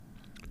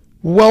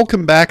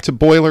Welcome back to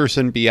Boilers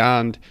and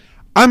Beyond.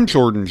 I'm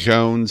Jordan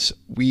Jones.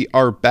 We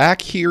are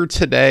back here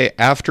today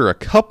after a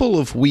couple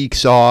of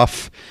weeks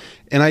off,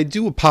 and I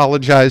do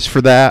apologize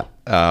for that.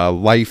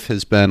 Life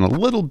has been a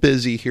little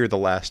busy here the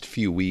last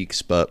few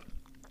weeks, but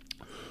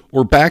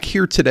we're back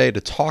here today to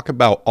talk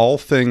about all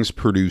things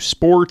Purdue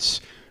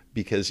sports,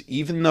 because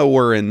even though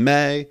we're in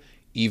May,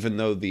 even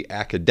though the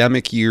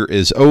academic year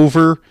is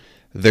over,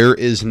 there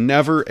is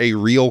never a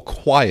real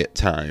quiet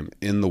time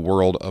in the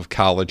world of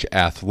college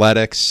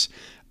athletics.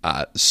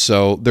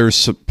 So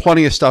there's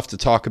plenty of stuff to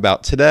talk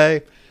about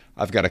today.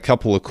 I've got a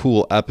couple of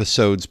cool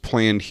episodes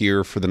planned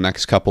here for the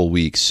next couple of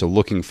weeks, so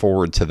looking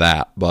forward to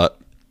that. But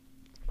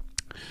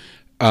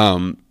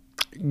going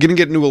to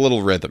get into a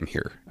little rhythm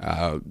here.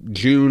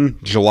 June,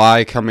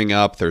 July coming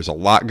up. There's a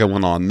lot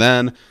going on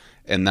then,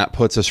 and that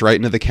puts us right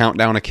into the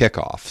countdown of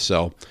kickoff.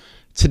 So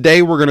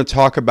today we're going to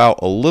talk about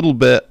a little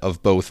bit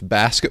of both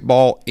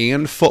basketball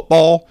and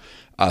football,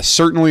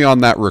 certainly on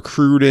that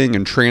recruiting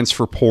and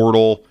transfer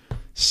portal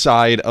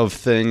side of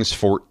things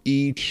for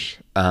each.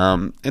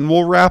 And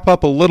we'll wrap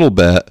up a little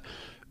bit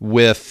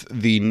with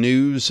the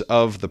news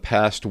of the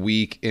past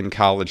week in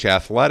college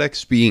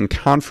athletics being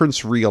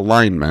conference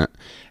realignment,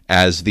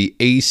 as the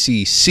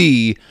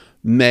ACC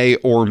may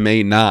or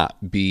may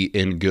not be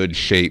in good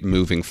shape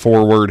moving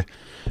forward.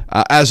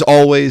 As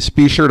always,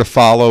 be sure to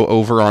follow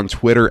over on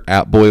Twitter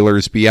at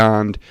Boilers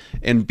Beyond,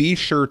 and be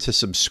sure to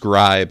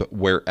subscribe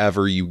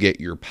wherever you get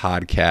your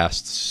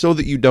podcasts so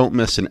that you don't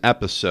miss an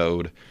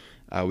episode.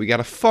 We got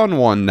a fun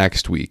one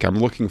next week. I'm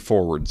looking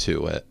forward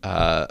to it.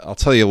 I'll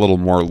tell you a little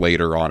more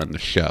later on in the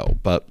show,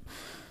 but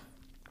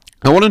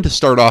I wanted to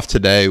start off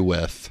today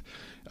with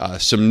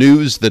some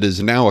news that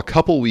is now a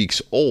couple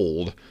weeks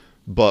old,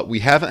 but we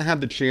haven't had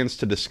the chance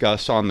to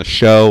discuss on the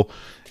show.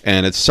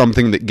 And it's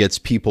something that gets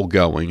people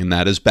going, and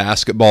that is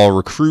basketball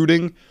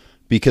recruiting,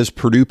 because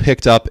Purdue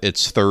picked up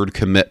its third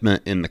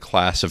commitment in the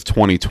class of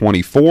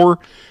 2024.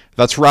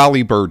 That's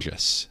Raleigh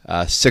Burgess,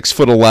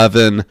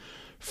 6'11",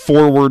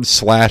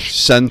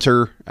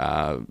 forward/center.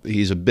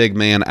 He's a big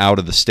man out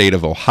of the state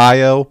of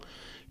Ohio.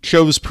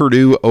 Chose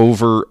Purdue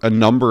over a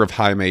number of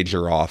high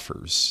major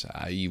offers.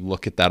 You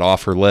look at that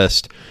offer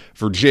list: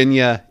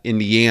 Virginia,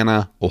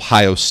 Indiana,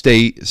 Ohio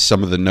State,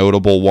 some of the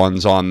notable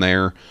ones on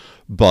there.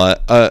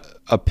 But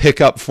a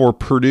pickup for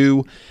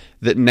Purdue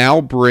that now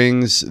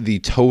brings the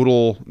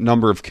total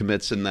number of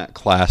commits in that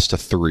class to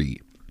 3.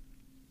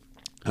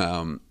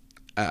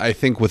 I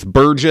think with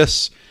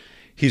Burgess,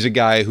 he's a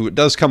guy who, it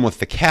does come with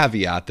the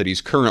caveat that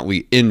he's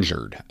currently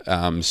injured.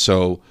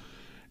 So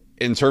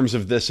in terms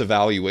of this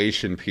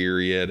evaluation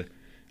period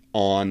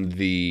on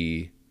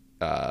the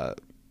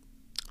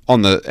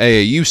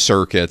AAU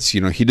circuits, he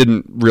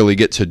didn't really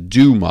get to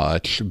do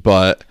much,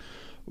 but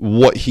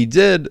what he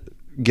did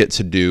get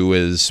to do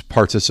is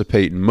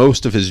participate in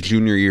most of his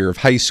junior year of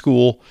high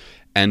school,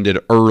 ended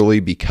early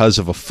because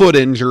of a foot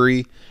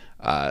injury,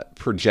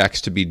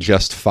 projects to be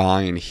just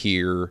fine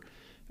here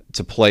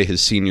to play his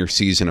senior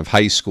season of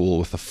high school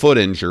with a foot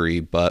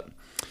injury. But,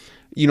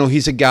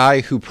 he's a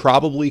guy who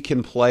probably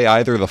can play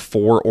either the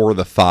 4 or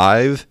the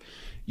 5.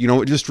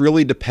 It just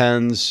really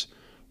depends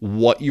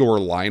what your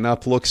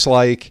lineup looks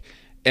like.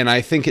 And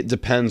I think it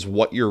depends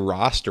what your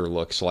roster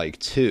looks like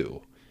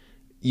too.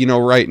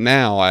 Right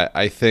now,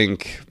 I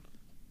think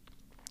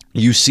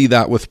you see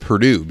that with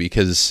Purdue,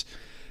 because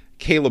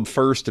Caleb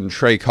Furst and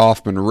Trey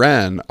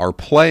Kaufman-Renn are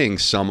playing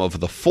some of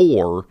the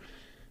 4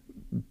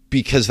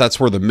 because that's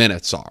where the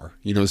minutes are.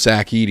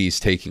 Zach Edey's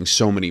taking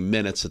so many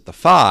minutes at the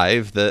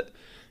 5 that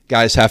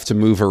guys have to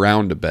move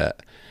around a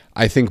bit.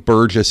 I think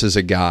Burgess is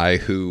a guy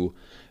who,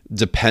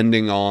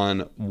 depending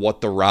on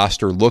what the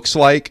roster looks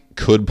like,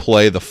 could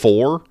play the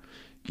 4.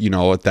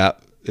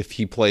 If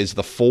he plays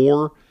the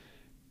 4,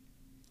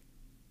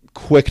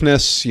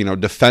 quickness,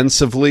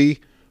 defensively,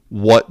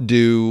 what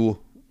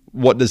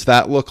does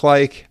that look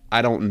like?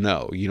 I don't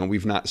know.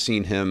 We've not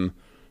seen him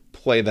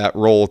play that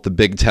role at the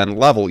Big Ten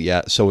level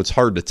yet, so it's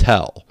hard to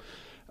tell.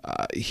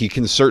 He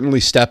can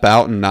certainly step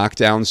out and knock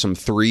down some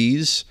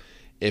threes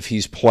if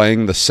he's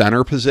playing the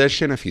center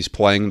position, if he's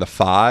playing the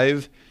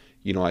 5.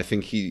 I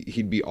think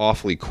he'd be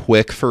awfully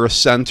quick for a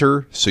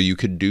center, so you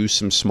could do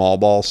some small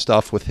ball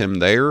stuff with him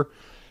there.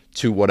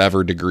 To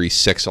whatever degree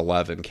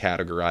 6'11"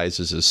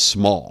 categorizes as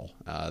small.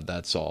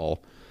 That's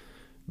all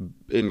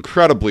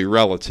incredibly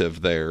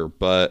relative there.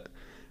 But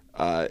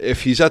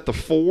if he's at the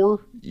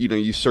 4,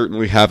 you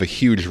certainly have a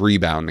huge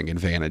rebounding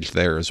advantage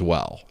there as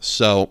well.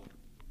 So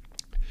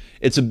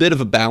it's a bit of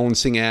a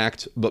balancing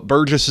act, but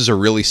Burgess is a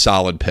really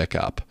solid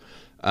pickup.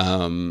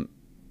 All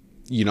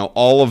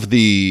of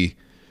the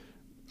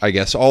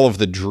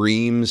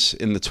dreams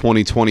in the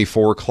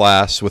 2024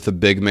 class with a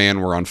big man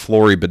were on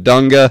Flory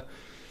Badunga.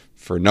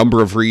 For a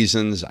number of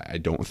reasons, I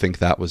don't think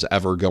that was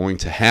ever going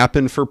to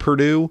happen for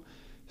Purdue.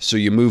 So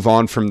you move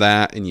on from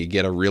that and you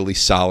get a really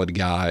solid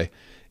guy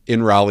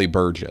in Raleigh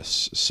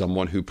Burgess,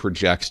 someone who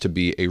projects to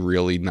be a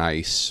really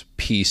nice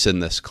piece in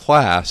this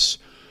class,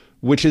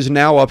 which is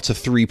now up to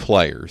 3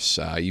 players.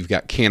 You've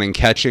got Cannon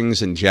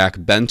Catchings and Jack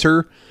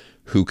Benter,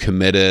 who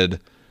committed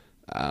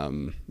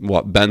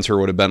What Benter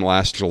would have been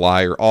last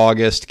July or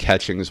August.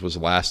 Catchings was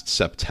last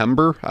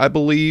September, I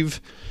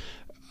believe.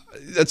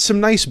 That's some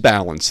nice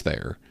balance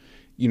there.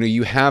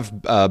 You have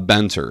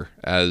Benter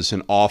as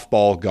an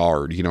off-ball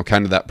guard,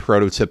 kind of that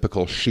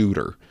prototypical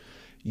shooter.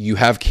 You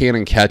have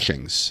Cannon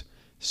Catchings,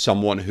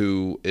 someone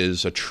who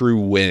is a true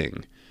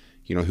wing,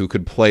 who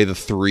could play the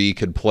 3,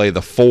 could play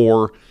the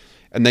 4.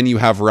 And then you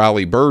have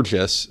Raleigh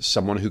Burgess,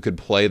 someone who could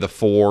play the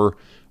 4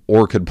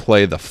 or could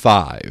play the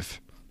 5.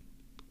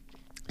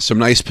 Some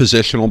nice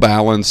positional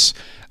balance,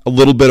 a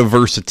little bit of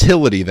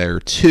versatility there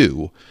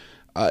too.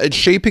 It's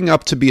shaping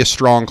up to be a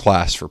strong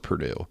class for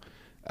Purdue.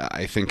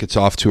 I think it's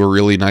off to a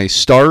really nice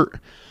start.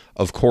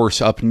 Of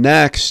course, up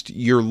next,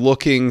 you're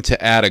looking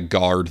to add a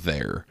guard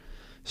there.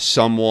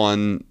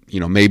 Someone,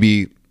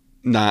 maybe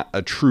not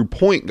a true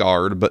point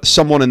guard, but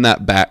someone in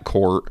that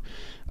backcourt.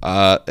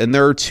 And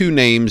there are 2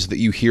 names that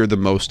you hear the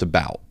most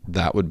about.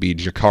 That would be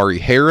Jakari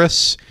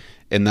Harris,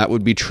 and that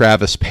would be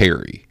Travis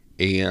Perry.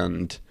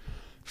 And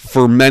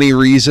for many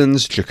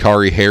reasons,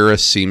 Jakari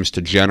Harris seems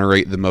to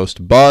generate the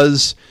most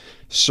buzz.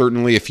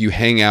 Certainly, if you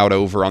hang out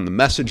over on the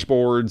message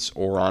boards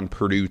or on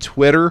Purdue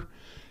Twitter,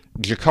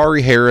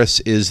 Jakari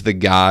Harris is the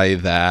guy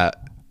that,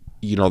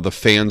 the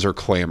fans are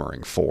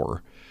clamoring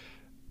for.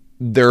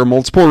 There are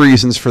multiple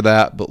reasons for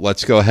that, but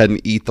let's go ahead and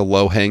eat the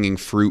low-hanging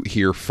fruit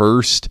here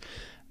first.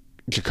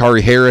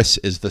 Jakari Harris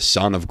is the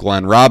son of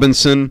Glenn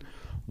Robinson,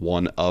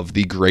 one of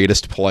the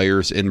greatest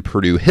players in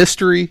Purdue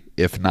history,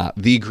 if not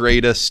the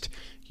greatest.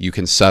 You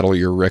can settle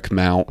your Rick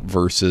Mount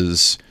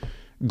versus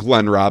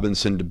Glenn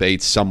Robinson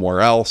debates somewhere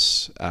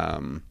else.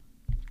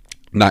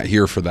 Not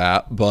here for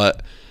that,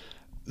 but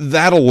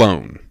that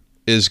alone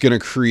is going to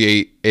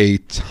create a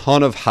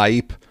ton of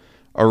hype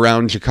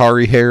around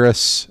Jakari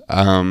Harris,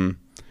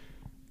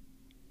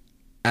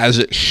 as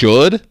it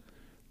should,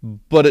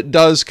 but it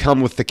does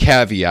come with the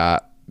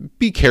caveat.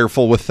 Be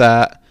careful with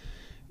that.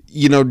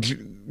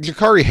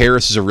 Jakari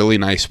Harris is a really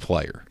nice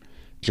player.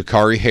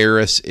 Jakari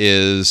Harris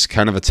is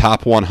kind of a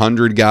top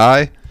 100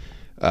 guy,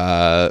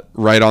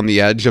 right on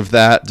the edge of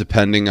that,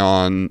 depending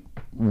on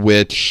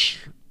which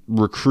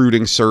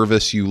recruiting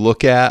service you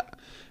look at.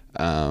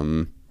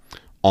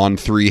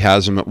 On3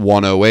 has him at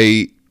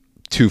 108,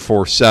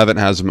 247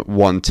 has him at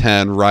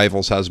 110,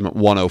 Rivals has him at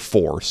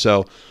 104.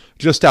 So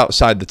just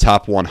outside the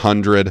top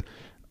 100,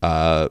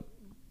 right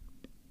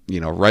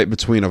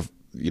between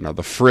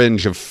the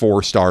fringe of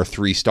 4-star,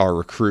 3-star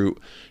recruit.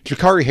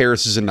 Jakari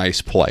Harris is a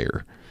nice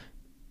player.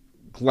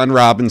 Glenn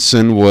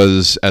Robinson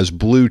was as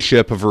blue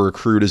chip of a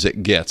recruit as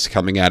it gets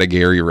coming out of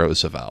Gary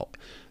Roosevelt.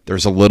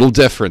 There's a little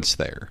difference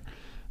there.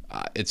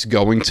 It's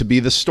going to be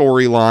the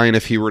storyline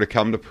if he were to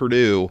come to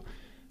Purdue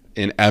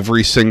in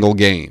every single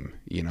game.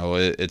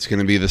 It's going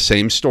to be the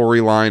same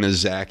storyline as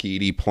Zach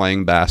Edey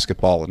playing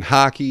basketball and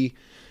hockey.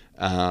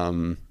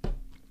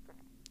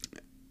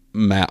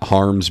 Matt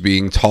Harms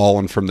being tall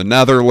and from the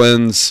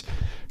Netherlands.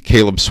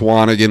 Caleb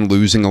Swanigan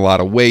losing a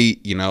lot of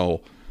weight.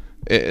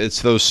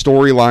 It's those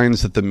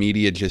storylines that the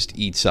media just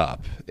eats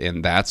up,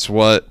 and that's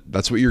what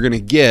you're going to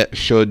get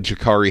should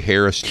Jakari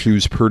Harris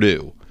choose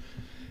Purdue.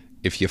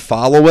 If you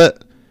follow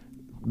it,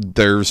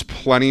 there's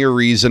plenty of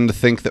reason to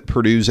think that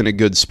Purdue's in a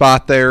good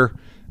spot there.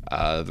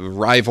 The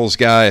Rivals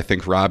guy, I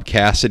think Rob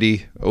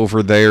Cassidy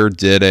over there,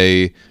 did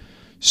a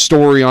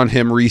story on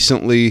him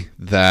recently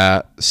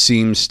that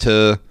seems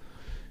to,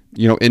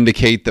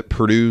 indicate that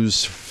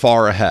Purdue's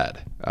far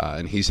ahead,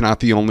 and he's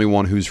not the only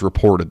one who's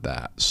reported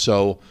that.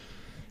 So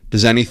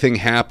does anything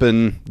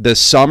happen this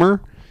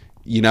summer?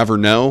 You never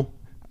know.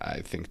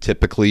 I think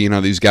typically,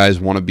 these guys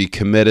want to be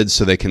committed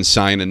so they can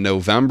sign in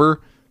November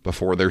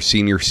before their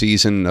senior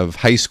season of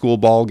high school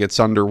ball gets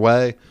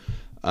underway.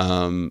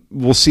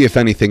 We'll see if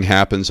anything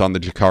happens on the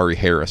Jakari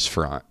Harris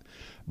front.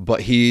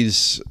 But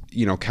he's,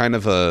 kind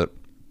of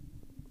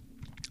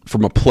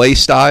from a play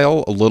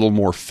style, a little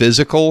more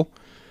physical,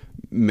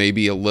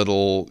 maybe a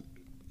little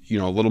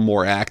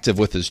more active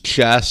with his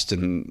chest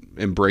and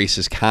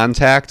embraces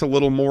contact a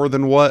little more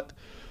than what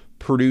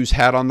Purdue's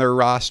had on their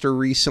roster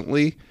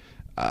recently.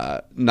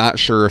 Not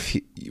sure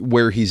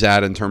where he's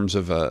at in terms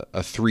of a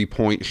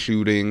 3-point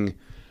shooting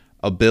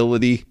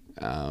ability.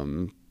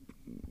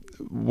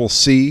 We'll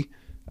see.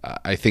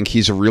 I think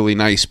he's a really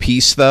nice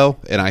piece, though,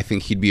 and I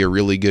think he'd be a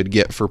really good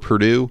get for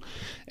Purdue.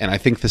 And I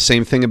think the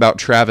same thing about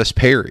Travis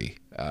Perry.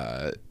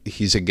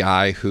 He's a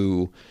guy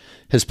who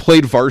has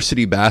played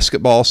varsity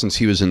basketball since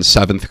he was in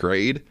 7th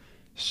grade,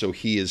 so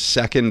he is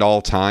second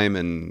all-time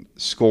in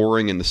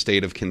scoring in the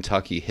state of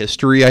Kentucky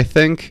history, I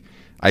think.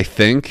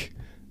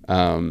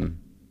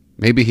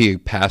 Maybe he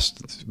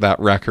passed that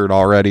record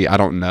already. I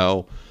don't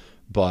know,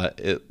 but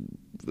at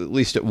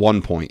least at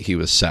one point he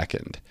was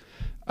second.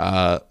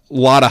 A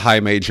lot of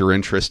high major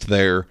interest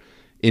there.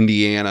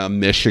 Indiana,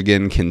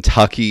 Michigan,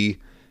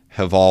 Kentucky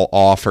have all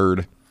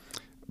offered.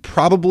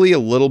 Probably a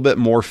little bit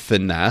more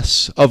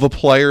finesse of a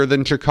player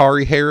than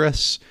Jakari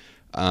Harris.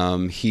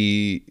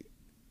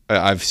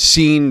 I've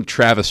seen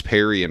Travis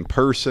Perry in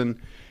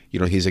person.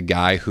 He's a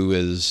guy who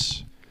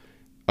is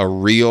a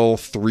real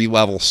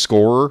 3-level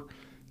scorer.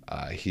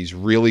 He's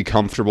really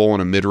comfortable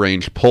in a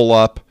mid-range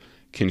pull-up.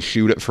 can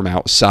shoot it from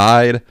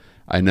outside.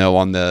 I know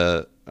on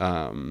the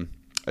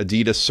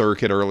Adidas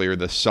circuit earlier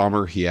this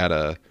summer, he had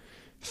a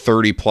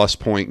 30-plus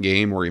point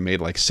game where he made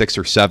like 6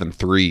 or 7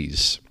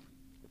 threes,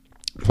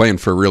 playing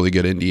for a really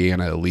good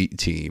Indiana elite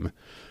team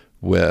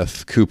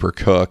with Cooper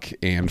Cook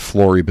and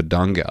Flory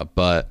Badunga.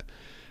 But,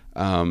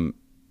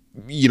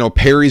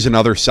 Perry's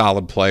another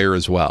solid player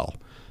as well.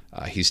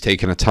 He's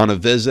taken a ton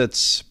of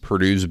visits.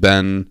 Purdue's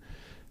been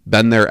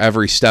there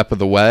every step of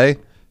the way.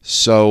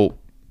 So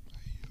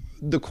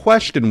the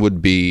question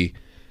would be,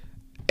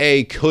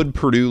 A, could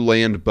Purdue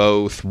land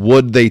both?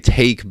 Would they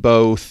take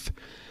both?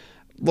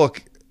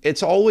 Look,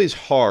 it's always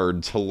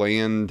hard to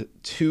land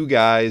two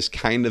guys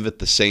kind of at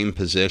the same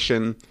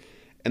position,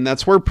 and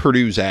that's where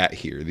Purdue's at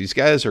here. These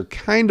guys are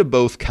kind of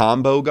both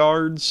combo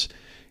guards.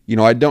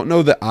 I don't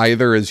know that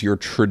either is your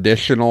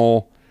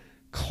traditional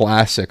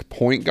classic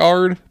point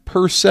guard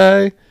per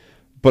se,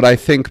 but I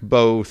think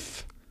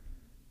both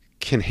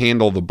can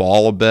handle the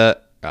ball a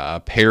bit.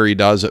 Perry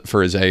does it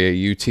for his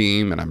AAU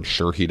team, and I'm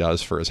sure he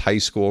does for his high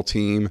school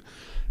team.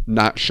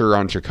 Not sure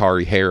on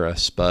Jakari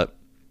Harris, but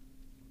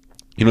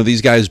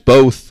these guys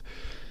both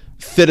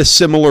fit a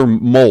similar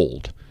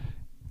mold.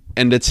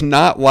 And it's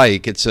not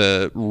like it's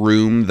a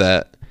room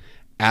that,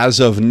 as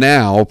of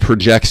now,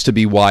 projects to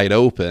be wide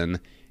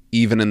open,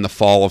 even in the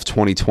fall of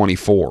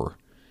 2024.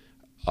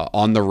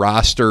 On the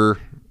roster,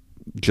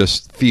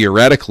 just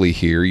theoretically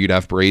here, you'd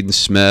have Braden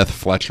Smith,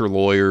 Fletcher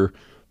Lawyer,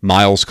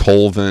 Miles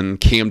Colvin,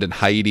 Camden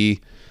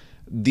Heide.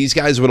 These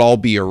guys would all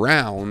be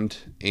around,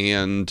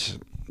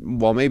 and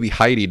while maybe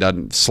Heide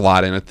doesn't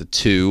slot in at the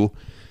 2,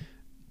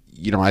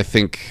 I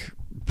think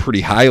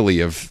pretty highly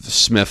of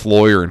Smith,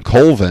 Lawyer, and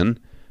Colvin.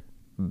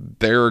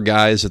 There are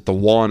guys at the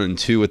 1 and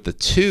 2 at the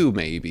 2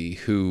 maybe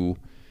who,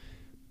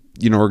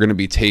 are going to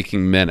be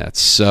taking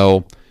minutes.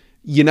 So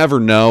you never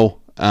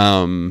know.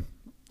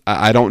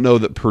 I don't know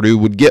that Purdue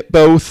would get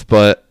both,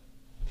 but,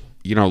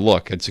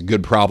 look, it's a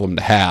good problem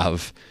to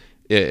have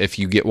if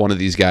you get one of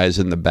these guys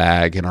in the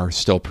bag and are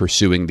still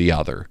pursuing the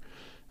other.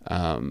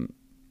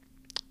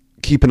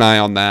 Keep an eye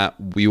on that.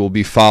 We will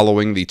be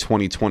following the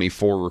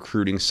 2024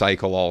 recruiting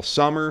cycle all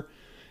summer,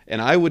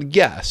 and I would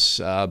guess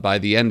by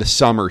the end of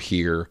summer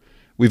here,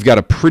 we've got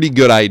a pretty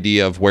good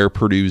idea of where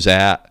Purdue's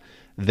at.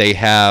 They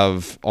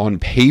have, on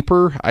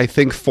paper, I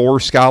think 4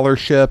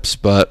 scholarships,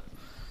 but,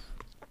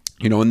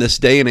 in this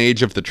day and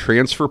age of the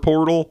transfer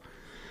portal,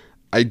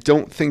 I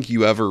don't think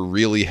you ever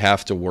really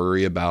have to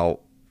worry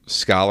about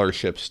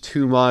scholarships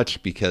too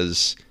much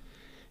because,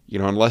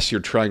 unless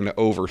you're trying to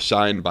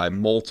oversign by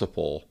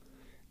multiple,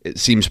 it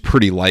seems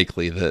pretty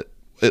likely that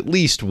at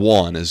least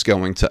one is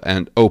going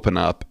to open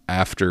up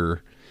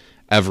after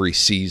every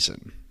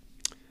season.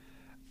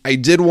 I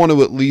did want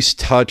to at least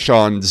touch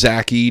on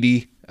Zach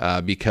Edey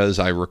because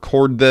I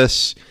record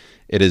this.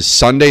 It is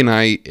Sunday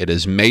night. It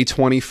is May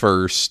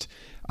 21st.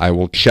 I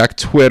will check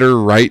Twitter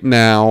right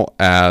now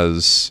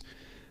as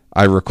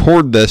I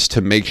record this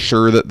to make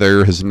sure that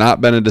there has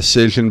not been a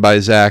decision by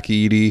Zach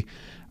Edey.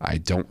 I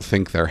don't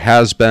think there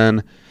has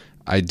been.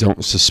 I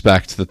don't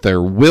suspect that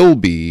there will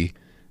be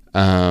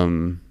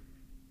for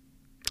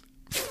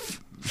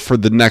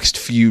the next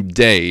few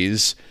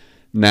days.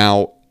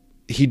 Now,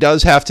 he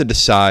does have to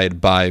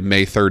decide by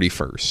May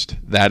 31st.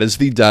 That is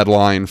the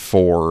deadline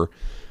for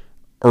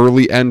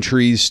early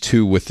entries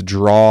to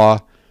withdraw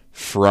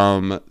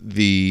from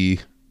the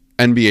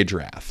NBA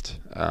draft.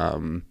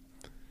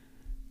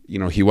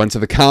 He went to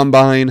the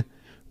combine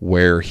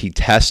where he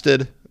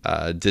tested,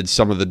 did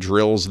some of the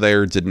drills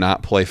there, did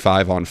not play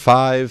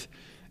 5-on-5,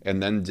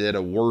 and then did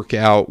a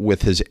workout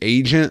with his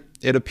agent,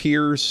 it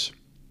appears,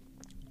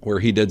 where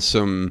he did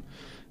some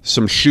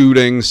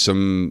shooting,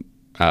 some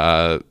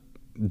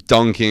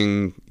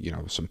dunking,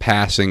 some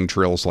passing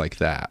drills like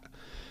that.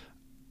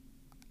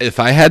 If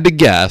I had to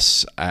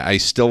guess, I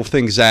still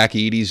think Zach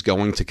Edey's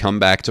going to come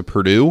back to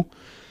Purdue.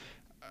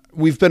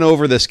 We've been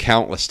over this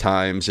countless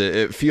times.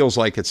 It feels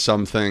like it's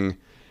something,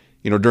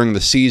 during the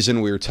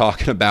season we were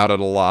talking about it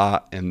a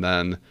lot, and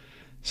then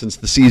since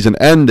the season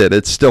ended,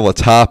 it's still a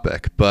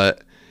topic.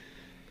 But,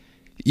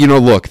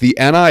 look, the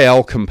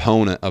NIL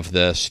component of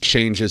this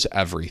changes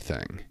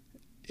everything.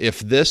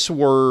 If this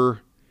were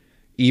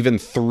even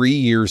 3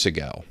 years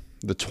ago,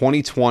 the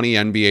 2020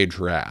 NBA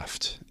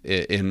draft,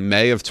 in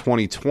May of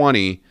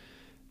 2020,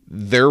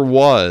 there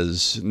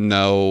was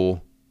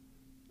no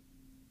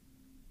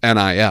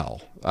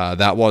NIL.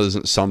 That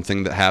wasn't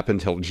something that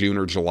happened till June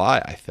or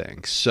July, I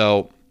think.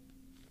 So,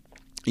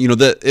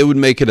 that it would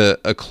make it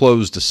a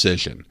closed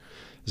decision.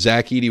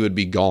 Zach Edey would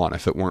be gone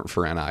if it weren't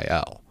for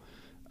NIL.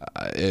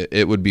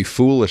 It would be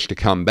foolish to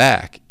come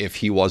back if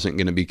he wasn't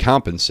going to be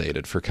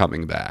compensated for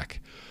coming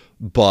back.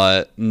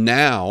 But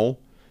now,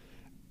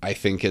 I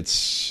think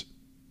it's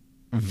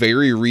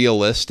very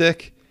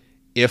realistic,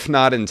 if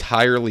not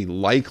entirely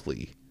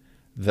likely,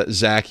 that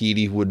Zach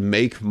Edey would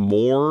make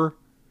more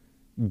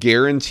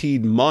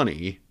guaranteed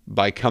money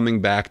by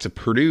coming back to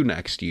Purdue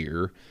next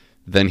year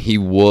than he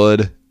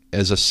would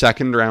as a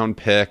second-round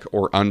pick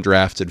or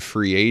undrafted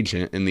free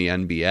agent in the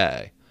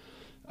NBA.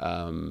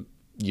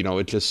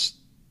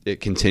 It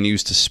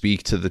continues to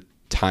speak to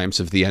times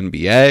of the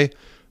NBA,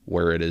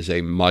 where it is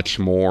a much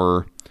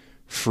more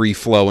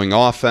free-flowing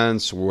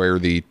offense, where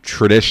the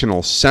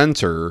traditional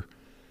center,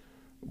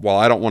 while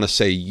I don't want to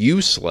say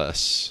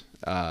useless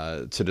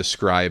to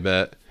describe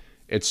it,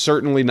 it's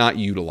certainly not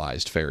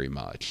utilized very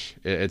much.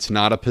 It's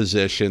not a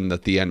position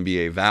that the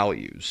NBA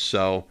values.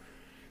 So,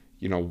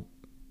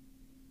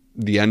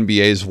 the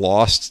NBA's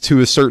lost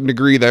to a certain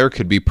degree there.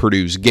 Could be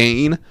Purdue's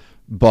gain,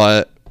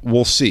 but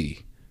we'll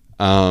see.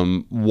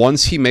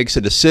 Once he makes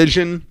a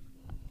decision,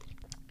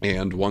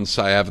 and once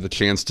I have the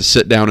chance to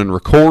sit down and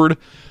record,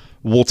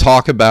 we'll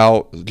talk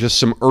about just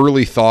some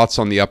early thoughts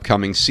on the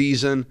upcoming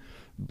season,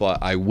 but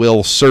I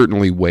will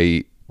certainly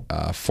wait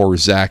for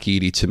Zach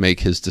Edey to make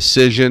his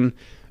decision,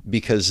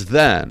 because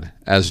then,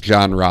 as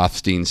John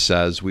Rothstein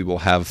says, we will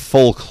have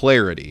full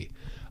clarity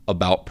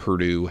about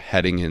Purdue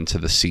heading into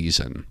the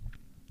season.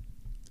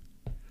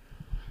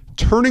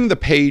 Turning the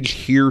page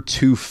here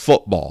to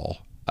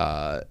football.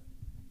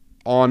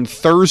 On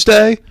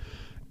Thursday,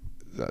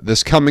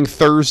 this coming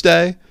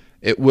Thursday,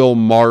 it will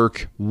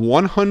mark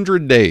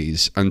 100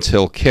 days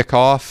until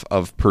kickoff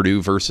of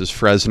Purdue versus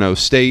Fresno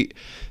State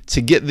to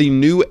get the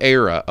new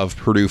era of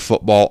Purdue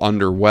football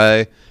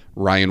underway.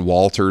 Ryan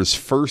Walters'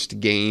 first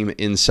game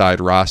inside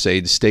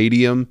Ross-Ade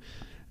Stadium.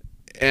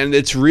 And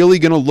it's really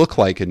going to look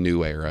like a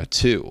new era,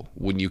 too,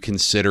 when you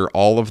consider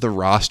all of the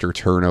roster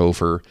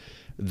turnover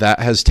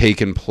that has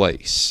taken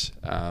place.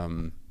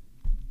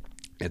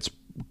 It's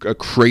a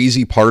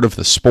crazy part of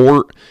the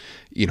sport.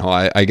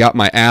 I got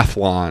my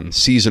Athlon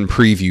season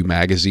preview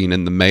magazine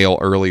in the mail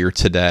earlier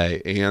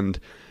today, and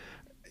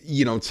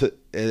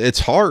it's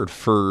hard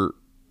for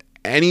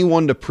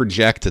anyone to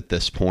project at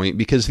this point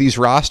because these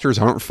rosters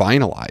aren't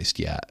finalized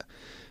yet.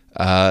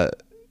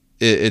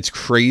 It's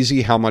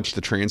crazy how much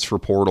the transfer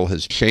portal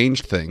has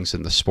changed things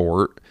in the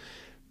sport.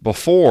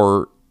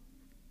 Before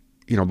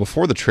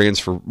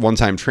the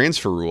one-time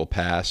transfer rule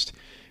passed,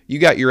 you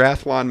got your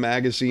Athlon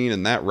magazine,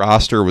 and that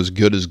roster was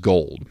good as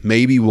gold.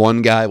 Maybe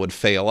one guy would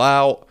fail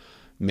out.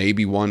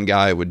 Maybe one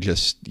guy would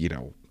just,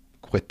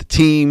 quit the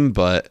team.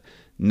 But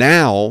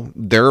now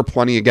there are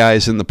plenty of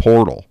guys in the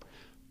portal.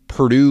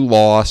 Purdue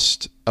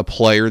lost a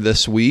player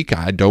this week.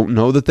 I don't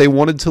know that they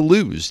wanted to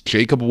lose.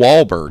 Jacob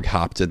Wahlberg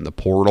hopped in the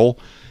portal.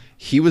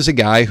 He was a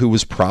guy who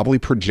was probably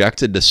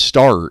projected to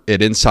start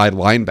at inside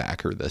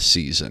linebacker this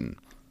season.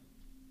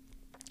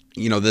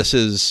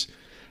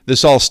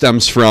 This all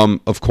stems from,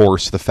 of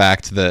course, the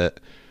fact that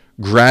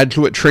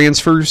graduate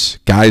transfers,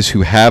 guys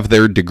who have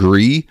their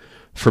degree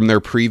from their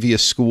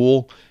previous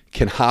school,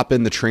 can hop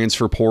in the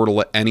transfer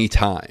portal at any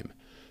time.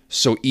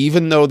 So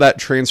even though that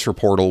transfer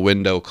portal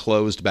window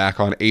closed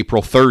back on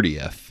April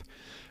 30th,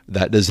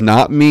 that does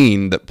not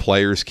mean that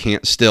players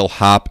can't still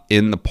hop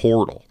in the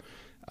portal.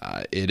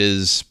 It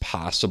is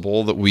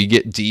possible that we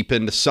get deep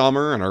into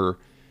summer and are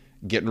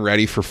getting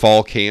ready for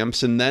fall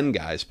camps, and then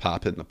guys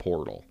pop in the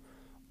portal.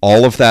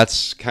 All of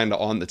that's kind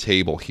of on the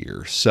table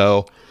here.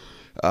 So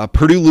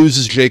Purdue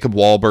loses Jacob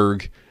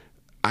Wahlberg.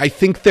 I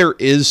think there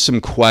is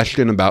some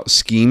question about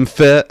scheme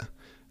fit.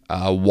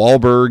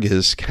 Wahlberg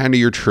is kind of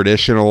your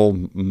traditional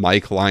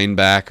Mike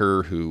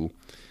linebacker who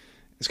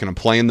is going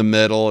to play in the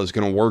middle, is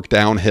going to work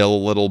downhill a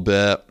little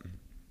bit.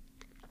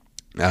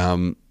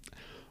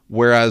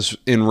 Whereas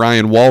in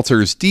Ryan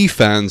Walters'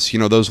 defense,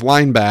 those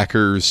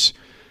linebackers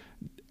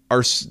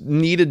are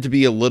needed to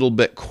be a little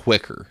bit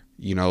quicker.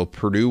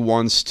 Purdue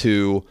wants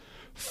to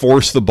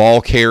force the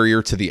ball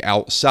carrier to the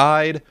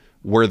outside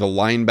where the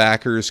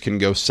linebackers can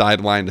go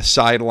sideline to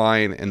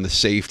sideline and the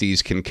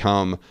safeties can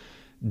come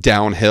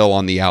downhill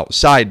on the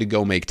outside to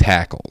go make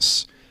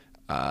tackles.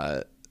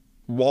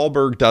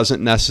 Wahlberg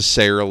doesn't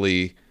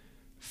necessarily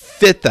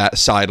fit that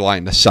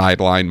sideline to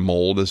sideline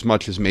mold as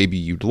much as maybe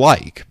you'd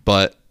like.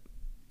 But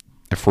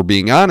if we're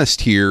being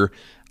honest here,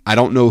 I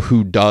don't know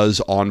who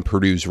does on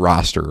Purdue's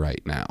roster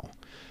right now.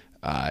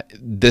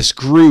 This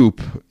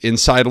group,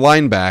 inside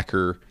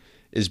linebacker,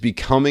 is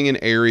becoming an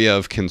area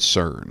of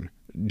concern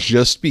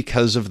just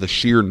because of the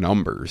sheer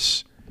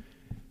numbers.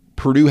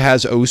 Purdue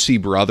has O.C.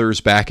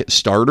 Brothers back as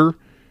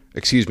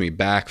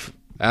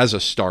a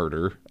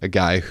starter, a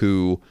guy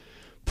who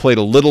played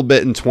a little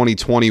bit in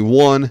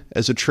 2021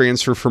 as a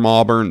transfer from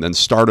Auburn, then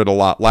started a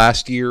lot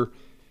last year.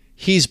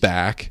 He's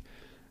back.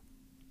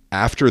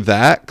 After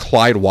that,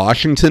 Clyde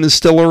Washington is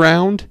still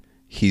around.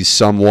 He's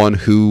someone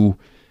who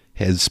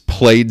has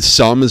played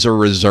some as a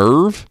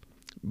reserve,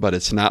 but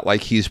it's not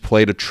like he's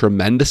played a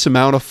tremendous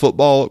amount of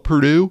football at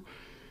Purdue.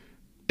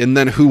 And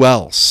then who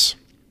else?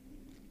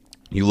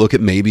 You look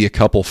at maybe a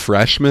couple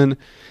freshmen,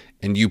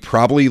 and you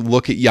probably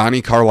look at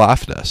Yanni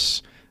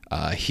Karlaftis.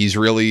 He's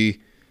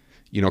really,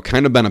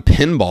 kind of been a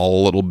pinball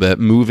a little bit,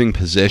 moving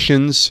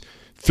positions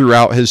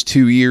throughout his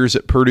 2 years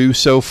at Purdue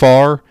so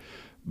far.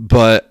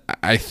 But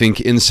I think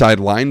inside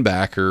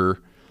linebacker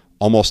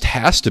almost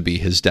has to be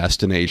his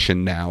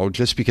destination now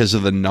just because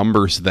of the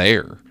numbers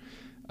there.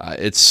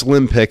 It's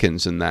slim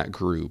pickings in that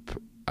group.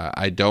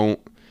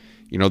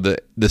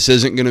 This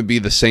isn't going to be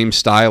the same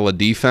style of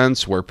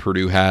defense where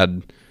Purdue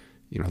had,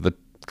 the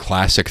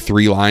classic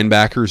three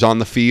linebackers on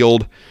the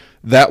field.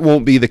 That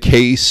won't be the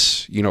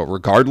case,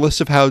 regardless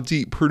of how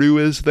deep Purdue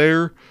is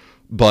there,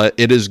 but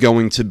it is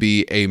going to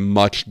be a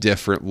much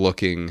different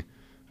looking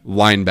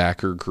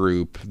linebacker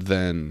group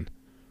than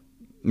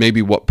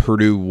maybe what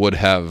Purdue would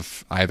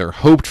have either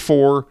hoped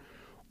for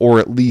or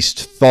at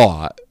least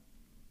thought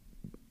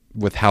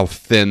with how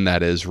thin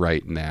that is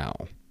right now.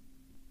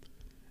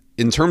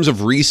 In terms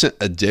of recent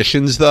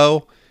additions,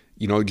 though,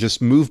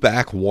 just move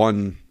back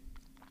one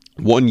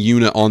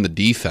unit on the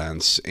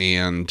defense,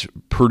 and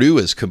Purdue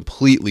has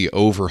completely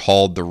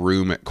overhauled the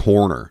room at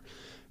corner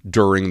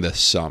during this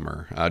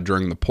summer,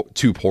 during the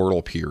two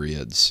portal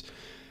periods.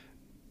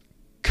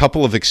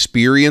 Couple of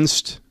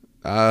experienced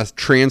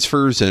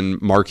transfers in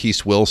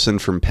Marquise Wilson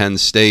from Penn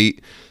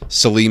State,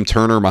 Salim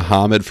Turner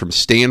Muhammad from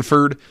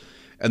Stanford,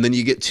 and then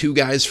you get two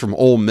guys from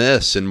Ole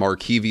Miss in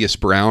Markevius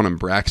Brown and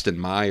Braxton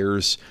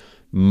Myers.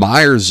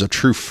 Myers is a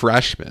true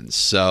freshman,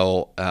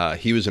 so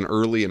he was an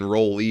early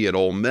enrollee at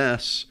Ole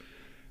Miss,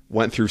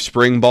 went through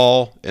spring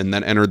ball, and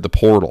then entered the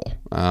portal.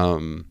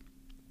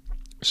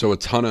 So a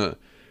ton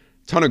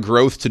of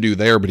growth to do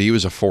there, but he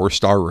was a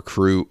 4-star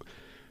recruit.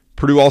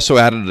 Purdue also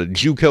added a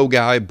JUCO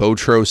guy,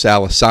 Botros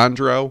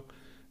Alessandro,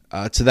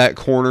 to that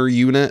corner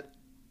unit.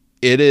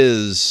 It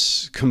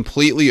is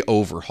completely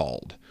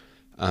overhauled.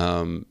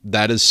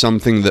 That is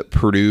something that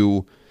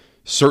Purdue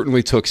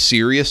certainly took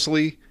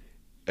seriously.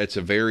 It's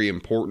a very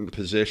important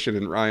position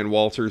in Ryan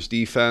Walters'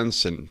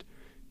 defense, and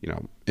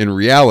in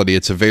reality,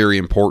 it's a very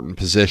important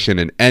position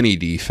in any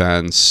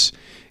defense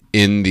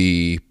in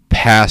the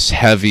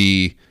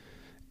pass-heavy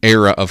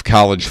era of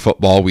college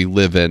football we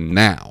live in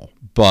now.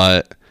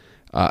 But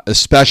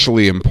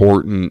especially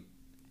important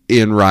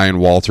in Ryan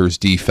Walters'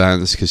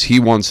 defense because he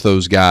wants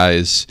those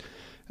guys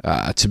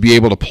to be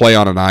able to play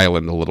on an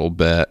island a little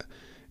bit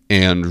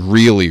and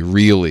really,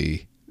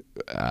 really,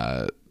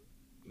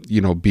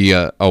 be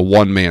a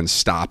one-man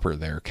stopper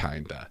there,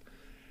 kind of.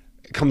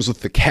 It comes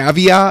with the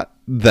caveat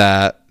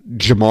that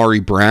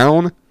Jamari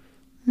Brown,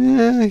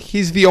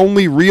 he's the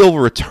only real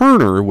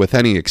returner with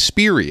any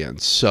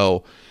experience,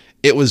 so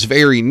it was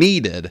very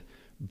needed.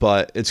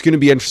 But it's going to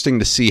be interesting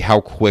to see how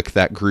quick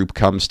that group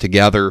comes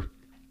together.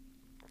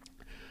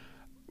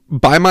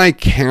 By my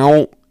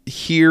count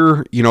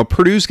here,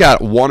 Purdue's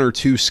got 1 or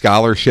 2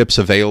 scholarships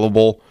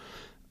available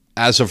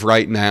as of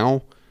right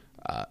now.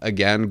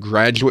 Again,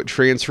 graduate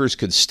transfers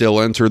could still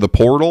enter the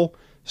portal,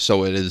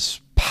 so it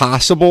is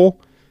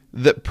possible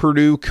that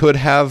Purdue could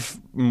have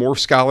more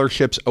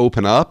scholarships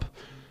open up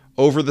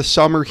over the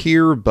summer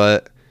here.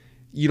 But,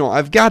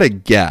 I've got to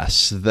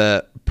guess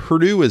that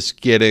Purdue is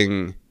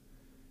getting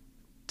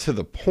to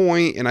the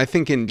point, and I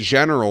think in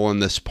general in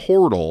this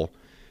portal,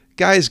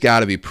 guys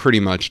got to be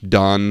pretty much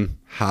done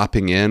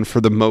hopping in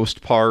for the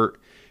most part.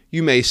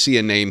 You may see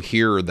a name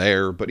here or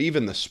there, but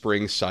even the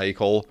spring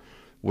cycle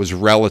was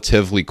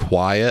relatively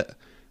quiet.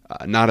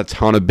 Not a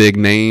ton of big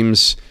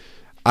names.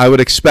 I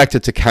would expect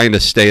it to kind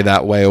of stay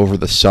that way over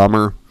the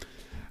summer.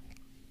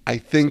 I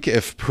think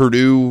if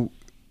Purdue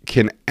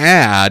can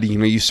add,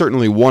 you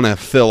certainly want to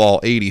fill all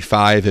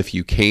 85 if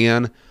you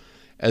can.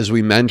 As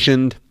we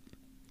mentioned,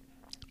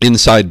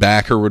 inside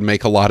backer would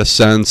make a lot of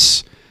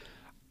sense.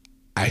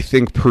 I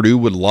think Purdue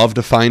would love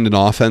to find an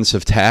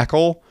offensive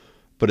tackle,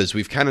 but as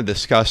we've kind of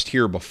discussed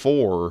here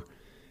before,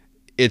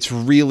 it's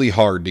really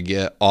hard to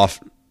get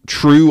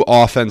true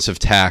offensive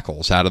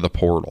tackles out of the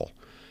portal.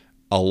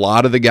 A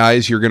lot of the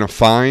guys you're going to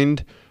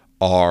find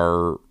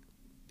are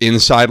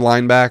inside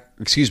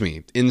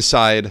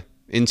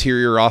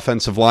interior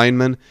offensive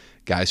linemen,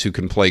 guys who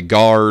can play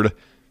guard.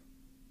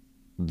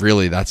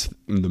 Really, that's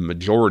the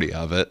majority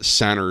of it.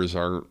 Centers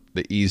aren't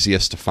the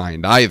easiest to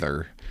find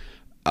either.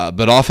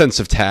 But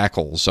offensive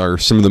tackles are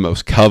some of the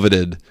most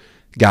coveted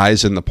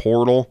guys in the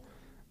portal.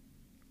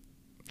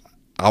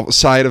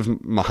 Outside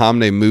of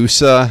Mohamed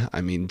Musa,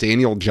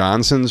 Daniel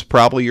Johnson's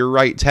probably your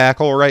right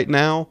tackle right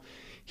now.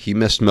 He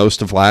missed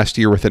most of last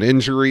year with an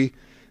injury.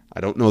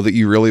 I don't know that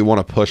you really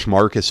want to push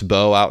Marcus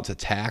Bowe out to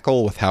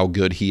tackle with how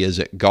good he is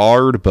at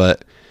guard,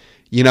 but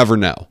you never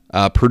know.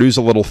 Purdue's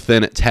a little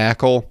thin at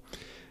tackle.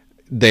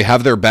 They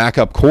have their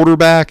backup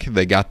quarterback.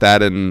 They got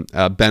that in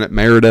Bennett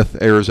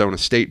Meredith, Arizona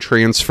State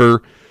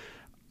transfer.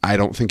 I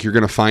don't think you're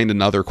going to find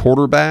another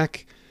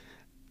quarterback.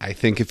 I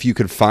think if you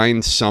could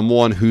find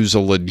someone who's a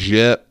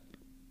legit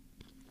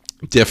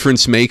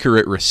difference maker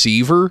at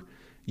receiver,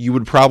 you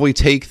would probably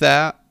take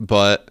that.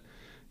 But,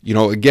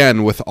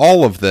 again, with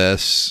all of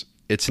this,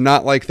 it's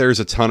not like there's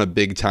a ton of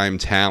big-time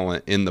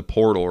talent in the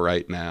portal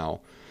right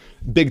now.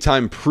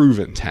 Big-time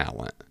proven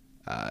talent.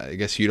 I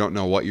guess you don't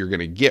know what you're going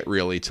to get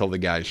really till the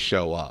guys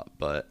show up,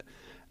 but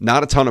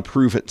not a ton of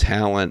proven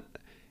talent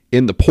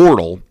in the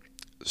portal.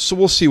 So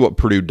we'll see what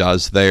Purdue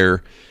does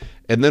there.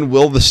 And then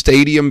will the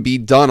stadium be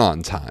done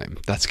on time?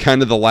 That's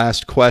kind of the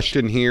last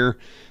question here.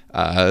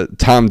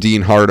 Tom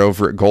Dienhart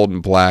over at Golden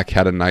Black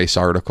had a nice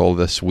article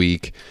this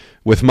week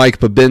with Mike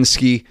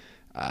Babinski.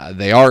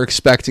 They are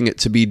expecting it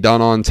to be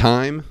done on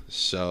time.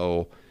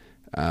 So,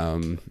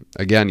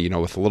 again,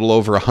 with a little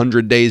over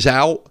 100 days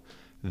out,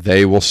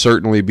 they will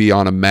certainly be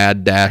on a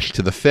mad dash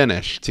to the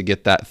finish to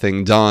get that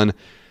thing done.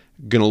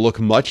 going to look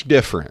much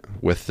different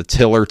with the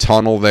Tiller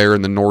Tunnel there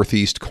in the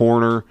northeast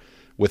corner,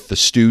 with the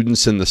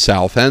students in the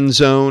south end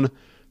zone,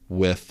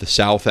 with the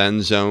south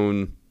end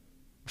zone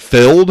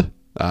filled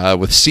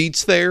with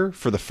seats there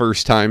for the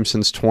first time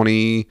since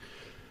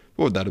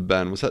what would that have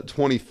been? Was that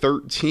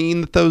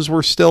 2013 that those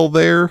were still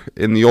there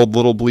in the old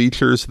little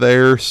bleachers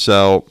there?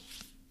 So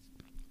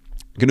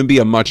going to be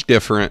a much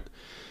different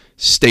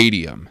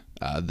stadium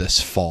this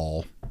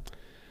fall.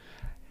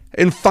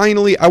 And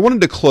finally, I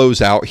wanted to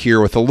close out here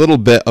with a little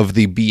bit of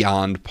the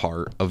beyond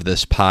part of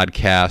this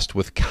podcast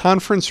with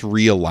conference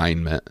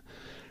realignment.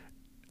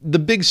 The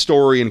big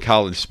story in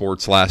college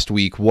sports last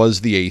week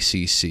was the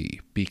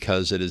ACC,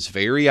 because it is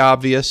very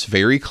obvious,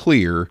 very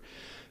clear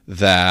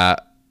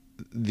that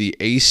the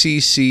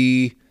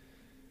ACC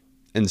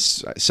and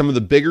some of the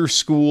bigger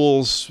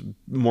schools,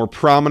 more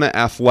prominent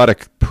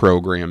athletic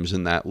programs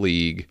in that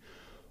league,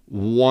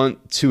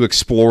 want to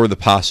explore the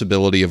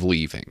possibility of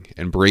leaving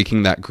and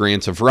breaking that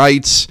grant of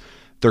rights.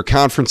 Their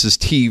conference's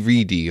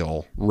TV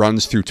deal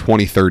runs through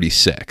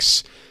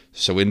 2036.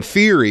 So in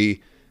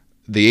theory,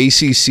 the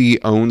ACC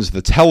owns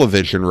the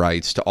television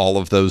rights to all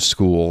of those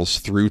schools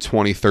through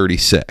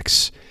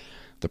 2036.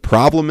 The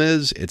problem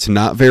is it's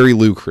not very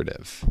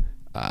lucrative.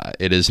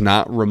 It is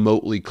not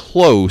remotely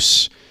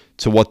close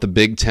to what the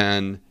Big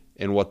Ten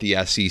and what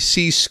the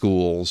SEC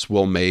schools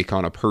will make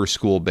on a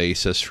per-school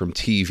basis from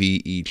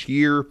TV each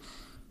year.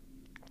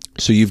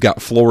 So you've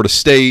got Florida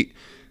State,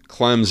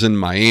 Clemson,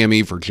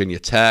 Miami, Virginia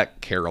Tech,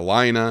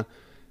 Carolina,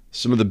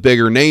 some of the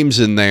bigger names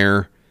in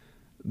there.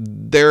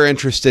 They're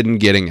interested in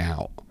getting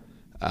out.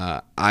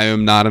 I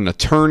am not an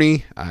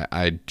attorney.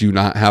 I do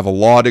not have a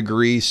law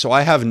degree, so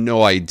I have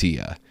no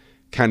idea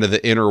kind of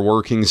the inner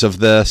workings of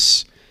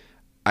this.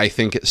 I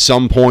think at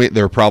some point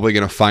they're probably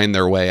going to find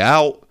their way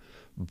out,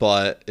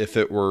 but if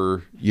it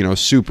were,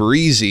 super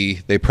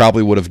easy, they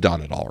probably would have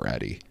done it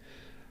already.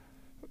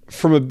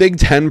 From a Big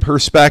Ten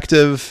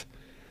perspective,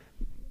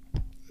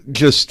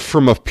 just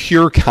from a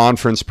pure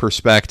conference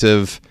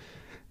perspective,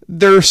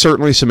 there are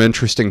certainly some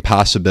interesting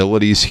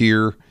possibilities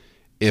here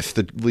if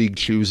the league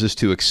chooses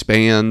to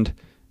expand,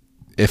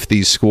 if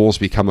these schools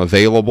become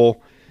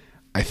available.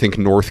 I think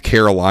North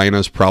Carolina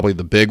is probably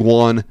the big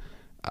one.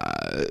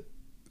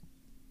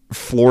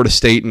 Florida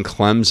State and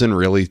Clemson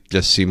really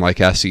just seem like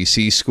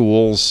SEC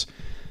schools.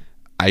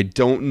 I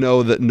don't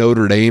know that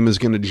Notre Dame is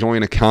going to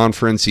join a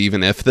conference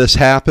even if this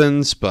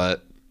happens,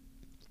 but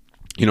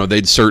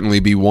they'd certainly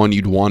be one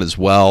you'd want as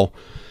well.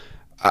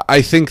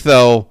 I think,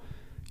 though,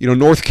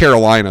 North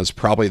Carolina is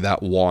probably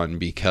that one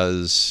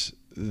because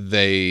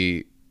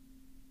they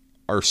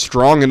are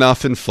strong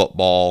enough in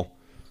football.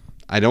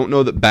 I don't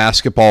know that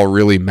basketball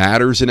really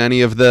matters in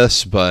any of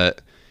this,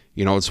 but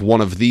it's one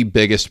of the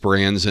biggest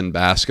brands in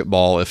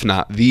basketball, if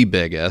not the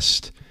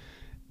biggest.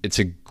 It's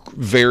a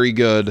very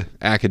good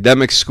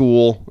academic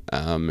school.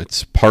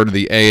 It's part of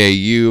the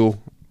AAU.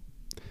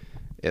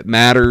 It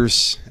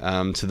matters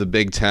to the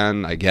Big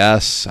Ten, I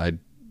guess. I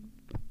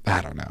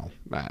don't know.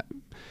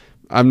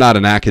 I'm not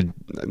an I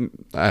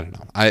don't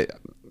know.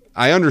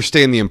 I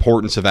understand the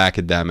importance of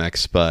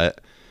academics, but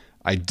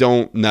I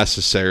don't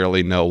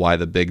necessarily know why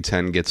the Big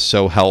Ten gets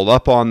so held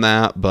up on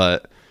that.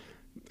 But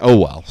oh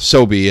well,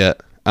 so be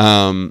it.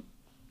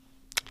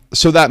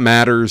 So that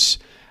matters.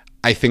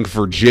 I think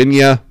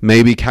Virginia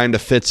maybe kind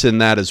of fits in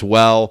that as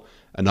well.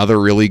 Another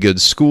really good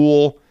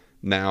school.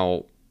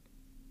 Now,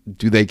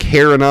 do they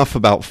care enough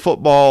about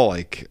football?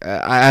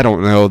 I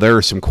don't know. There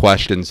are some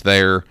questions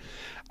there.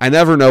 I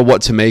never know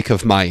what to make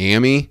of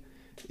Miami.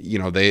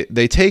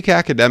 They take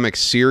academics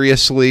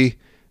seriously.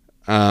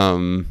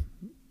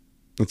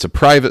 It's a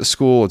private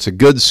school. It's a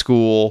good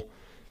school.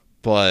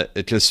 But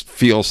it just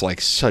feels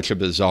like such a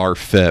bizarre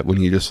fit when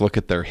you just look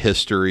at their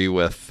history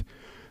with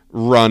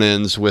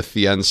run-ins with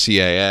the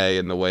NCAA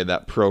and the way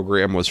that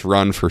program was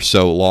run for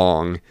so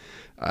long.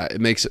 It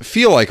makes it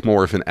feel like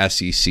more of an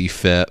SEC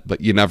fit,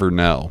 but you never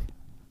know.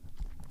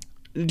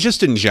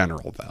 Just in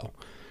general, though.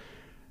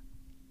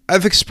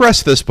 I've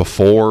expressed this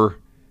before.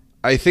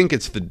 I think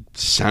it's the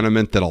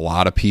sentiment that a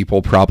lot of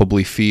people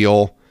probably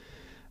feel.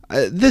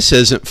 This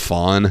isn't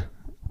fun.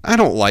 I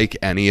don't like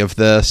any of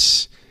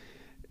this.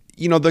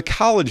 The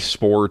college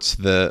sports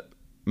that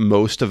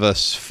most of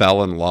us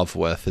fell in love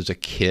with as a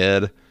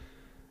kid,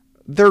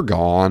 they're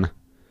gone.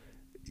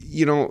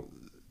 The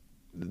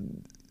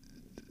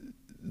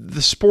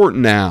sport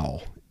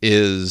now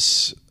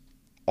is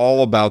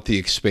all about the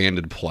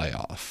expanded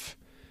playoff.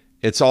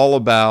 It's all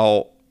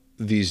about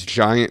these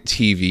giant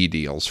TV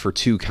deals for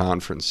two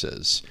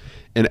conferences,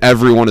 and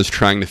everyone is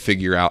trying to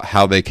figure out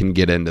how they can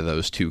get into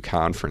those two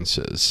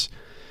conferences.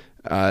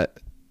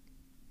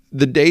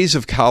 The days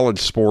of college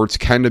sports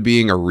kind of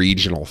being a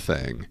regional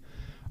thing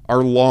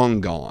are long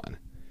gone.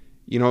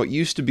 It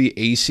used to be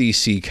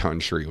ACC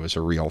country was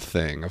a real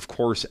thing. Of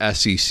course,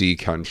 SEC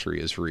country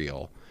is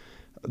real.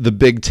 The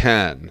Big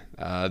Ten,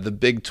 the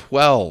Big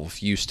 12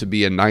 used to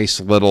be a nice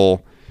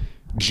little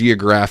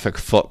geographic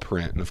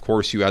footprint. And of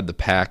course, you had the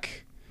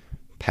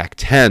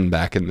Pac-10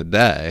 back in the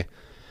day.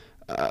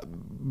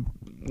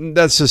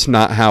 That's just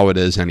not how it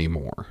is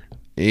anymore.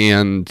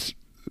 And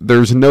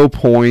there's no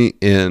point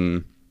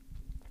in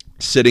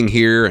sitting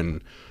here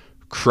and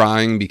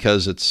crying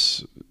because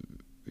it's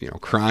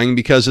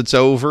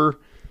over,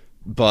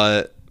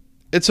 but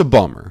it's a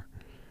bummer.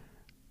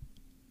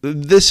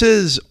 This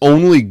is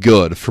only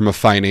good from a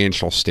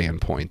financial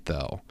standpoint,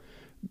 though,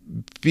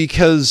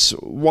 because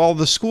while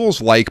the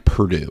schools like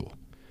Purdue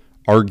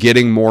are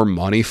getting more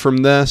money from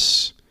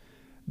this,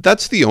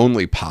 that's the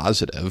only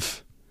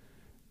positive.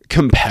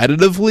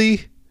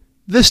 Competitively,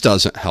 this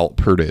doesn't help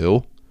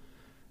Purdue.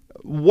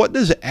 What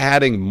does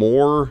adding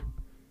more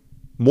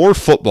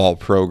football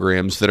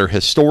programs that are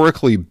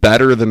historically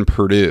better than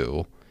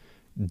Purdue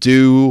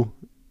do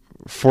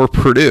for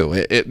Purdue?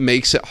 It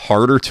makes it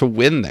harder to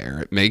win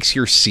there. It makes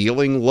your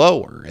ceiling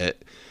lower.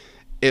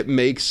 It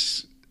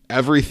makes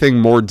everything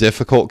more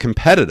difficult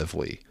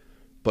competitively,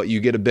 but you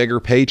get a bigger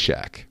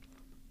paycheck.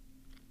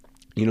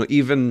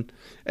 And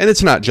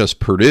it's not just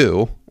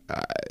Purdue.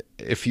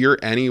 If you're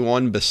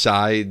anyone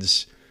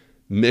besides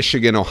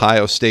Michigan,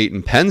 Ohio State,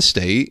 and Penn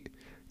State,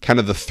 kind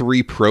of the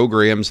three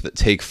programs that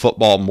take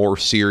football more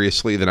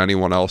seriously than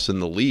anyone else in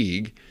the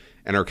league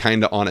and are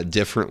kind of on a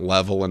different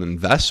level in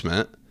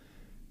investment,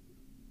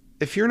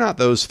 if you're not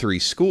those three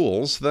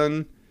schools,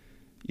 then,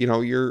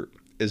 you're,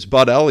 as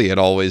Bud Elliott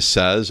always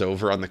says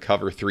over on the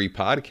Cover 3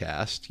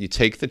 podcast, you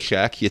take the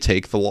check, you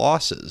take the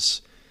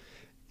losses.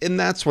 And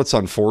that's what's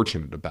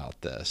unfortunate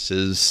about this,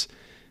 is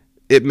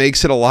it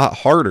makes it a lot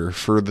harder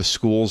for the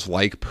schools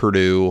like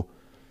Purdue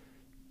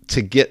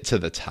to get to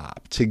the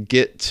top, to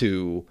get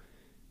to,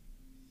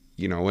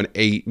 an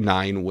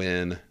 8-9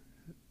 win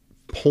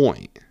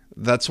point.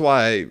 That's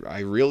why I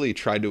really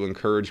tried to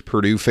encourage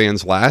Purdue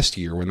fans last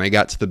year when they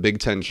got to the Big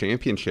Ten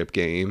championship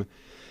game.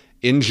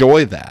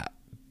 Enjoy that,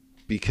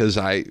 because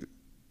I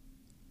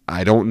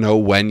don't know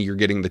when you're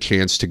getting the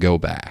chance to go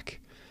back.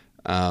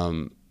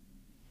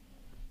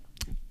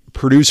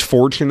 Purdue's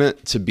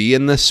fortunate to be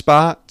in this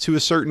spot to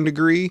a certain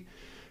degree,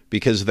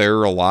 because there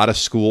are a lot of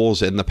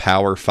schools in the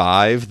Power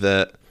 5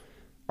 that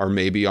are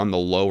maybe on the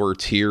lower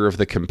tier of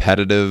the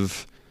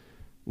competitive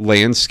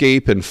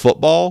landscape in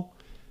football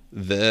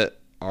that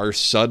are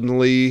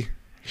suddenly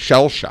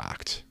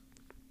shell-shocked.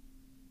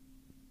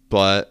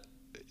 But,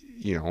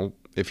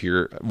 if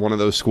you're one of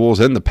those schools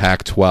in the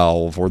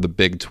Pac-12 or the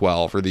Big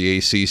 12 or the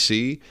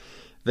ACC,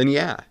 then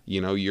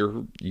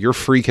you're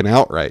freaking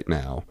out right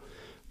now.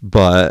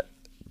 But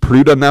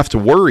Purdue doesn't have to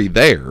worry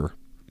there.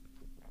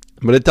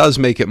 But it does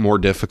make it more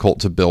difficult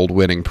to build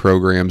winning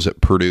programs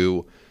at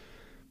Purdue,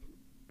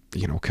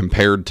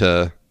 compared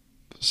to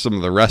some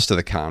of the rest of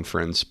the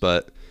conference.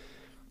 But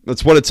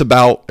that's what it's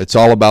about. It's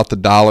all about the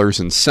dollars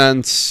and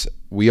cents.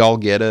 We all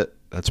get it.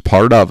 That's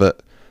part of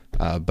it.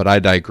 But I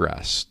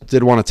digress.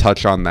 Did want to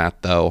touch on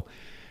that, though.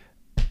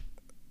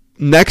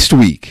 Next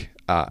week,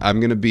 I'm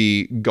going to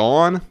be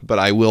gone, but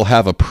I will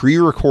have a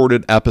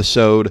pre-recorded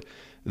episode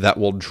that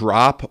will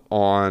drop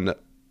on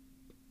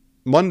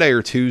Monday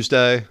or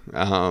Tuesday.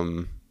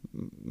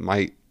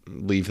 Might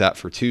leave that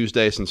for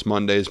Tuesday since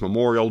Monday is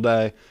Memorial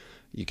Day.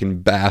 You can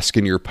bask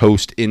in your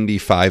post-Indy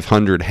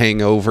 500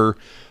 hangover.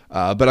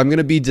 But I'm going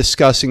to be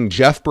discussing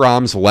Jeff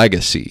Brohm's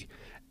legacy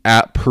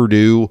at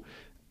Purdue.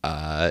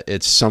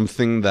 It's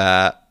something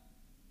that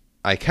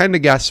I kind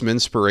of got some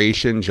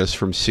inspiration just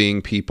from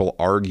seeing people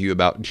argue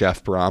about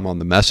Jeff Brohm on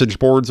the message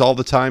boards all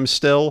the time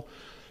still.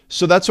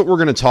 So that's what we're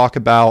going to talk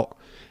about.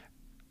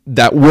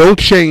 That will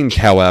change,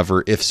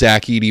 however, if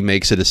Zach Edey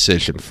makes a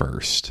decision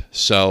first.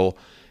 So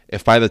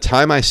if by the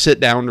time I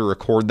sit down to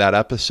record that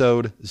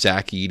episode,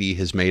 Zach Edey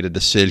has made a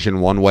decision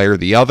one way or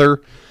the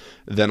other,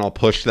 then I'll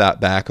push that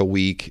back a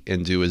week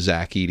and do a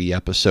Zach Edey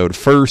episode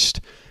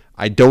first.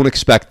 I don't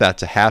expect that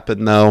to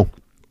happen, though.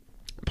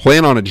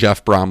 Plan on a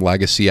Jeff Brohm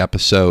legacy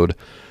episode,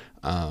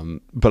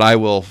 but I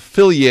will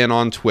fill you in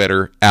on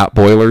Twitter at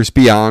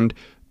BoilersBeyond.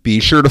 Be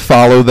sure to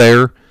follow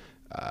there.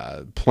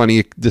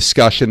 Plenty of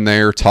discussion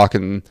there,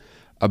 talking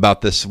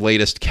about this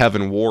latest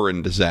Kevin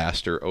Warren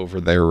disaster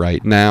over there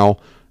right now.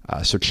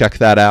 So check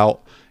that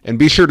out. And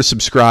be sure to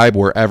subscribe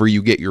wherever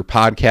you get your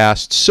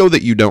podcasts so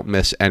that you don't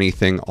miss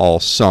anything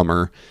all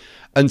summer.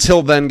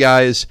 Until then,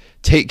 guys,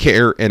 take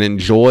care and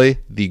enjoy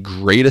the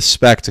greatest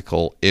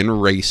spectacle in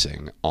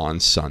racing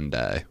on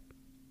Sunday.